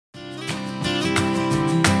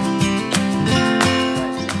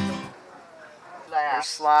There's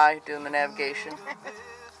Sly doing the navigation.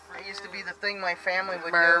 It used to be the thing my family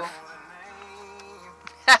would Murph.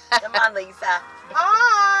 do. Come on, Lisa.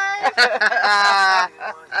 Hi!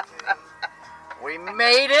 We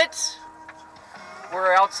made it.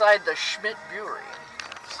 We're outside the Schmidt Brewery.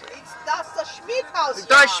 That's the Schmidt house.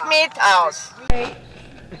 The Schmidt house.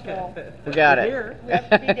 We got it. We have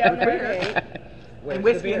to be down there. And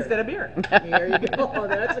whiskey instead of beer. There you go. Oh,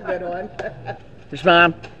 that's a good one. There's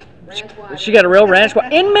Mom. She got a real ranch water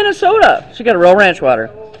in Minnesota. She got a real ranch water.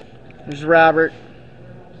 There's Robert.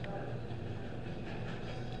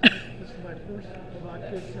 This is my first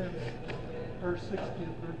vodka since her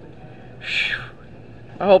 60th birthday.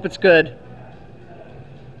 I hope it's good.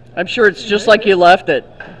 I'm sure it's just like you left it.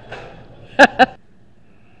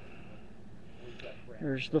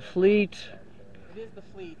 There's the fleet. It is the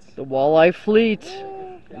fleet. The Walleye fleet.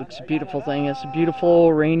 Looks a beautiful thing. It's a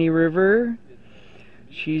beautiful rainy river.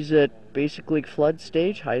 She's at basically flood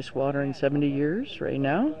stage, highest water in 70 years right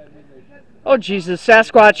now. Oh Jesus,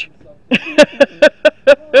 Sasquatch!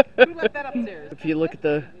 Who left that upstairs? If you look at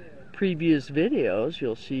the previous videos,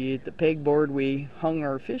 you'll see the pegboard we hung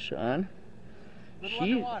our fish on.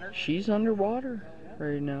 She's underwater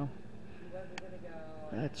right now.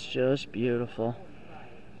 That's just beautiful.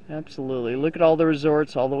 Absolutely. Look at all the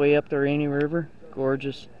resorts all the way up the Rainy River.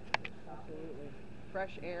 Gorgeous.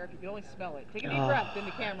 Fresh air. You can only smell it. Take a deep breath in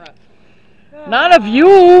the camera. Not of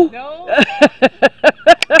you! No.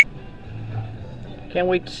 Can't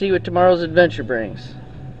wait to see what tomorrow's adventure brings.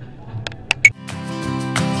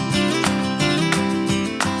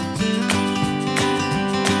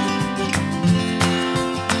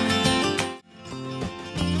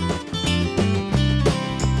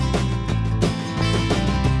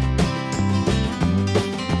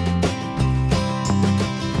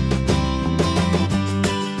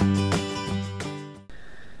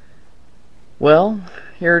 Well,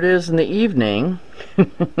 here it is in the evening.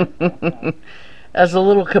 As a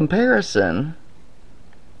little comparison,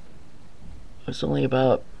 it was only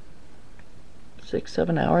about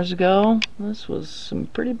 6-7 hours ago. This was some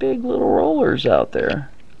pretty big little rollers out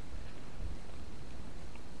there.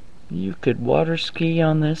 You could water ski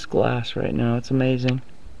on this glass right now. It's amazing.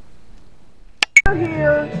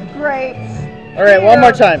 Here, grapes. All right, one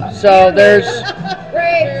more time. So there's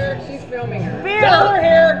Grapes. She's filming her. Beer.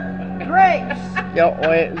 Here. Grapes. Yo,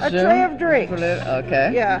 wait, A zoom. tray of drinks.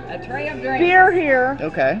 Okay. Yeah. A tray of drinks. Beer here.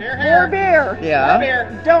 Okay. More beer. Yeah.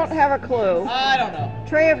 Beer. Don't have a clue. I don't know.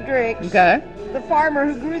 Tray of drinks. Okay. The farmer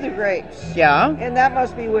who grew the grapes. Yeah. And that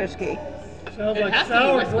must be whiskey. Sounds It like has to be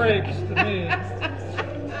sour whiskey. grapes to me.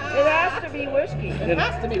 It has to be whiskey. It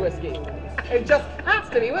has to be whiskey. It just has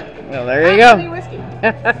to be whiskey. Well, there you Has to be go. whiskey.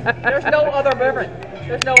 There's no other beverage.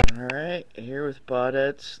 There's no. All right, here with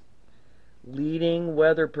Baudette's leading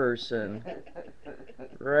weather person,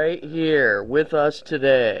 right here with us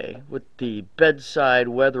today with the bedside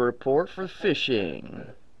weather report for fishing.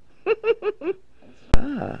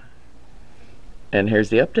 And here's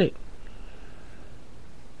the update.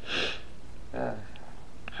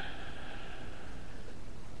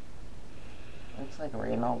 Looks like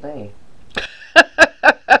rain all day.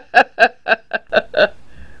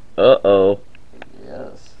 Uh-oh.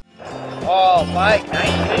 Yes. Oh, Mike,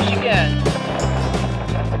 nice fish again.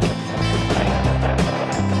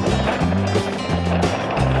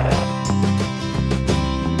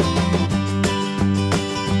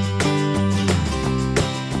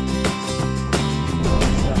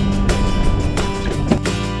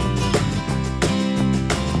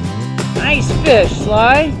 Nice fish,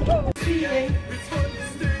 Sly.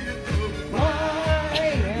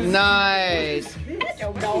 Nice.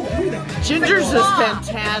 Ginger's is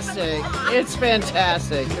fantastic. It's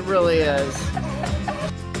fantastic. It really is.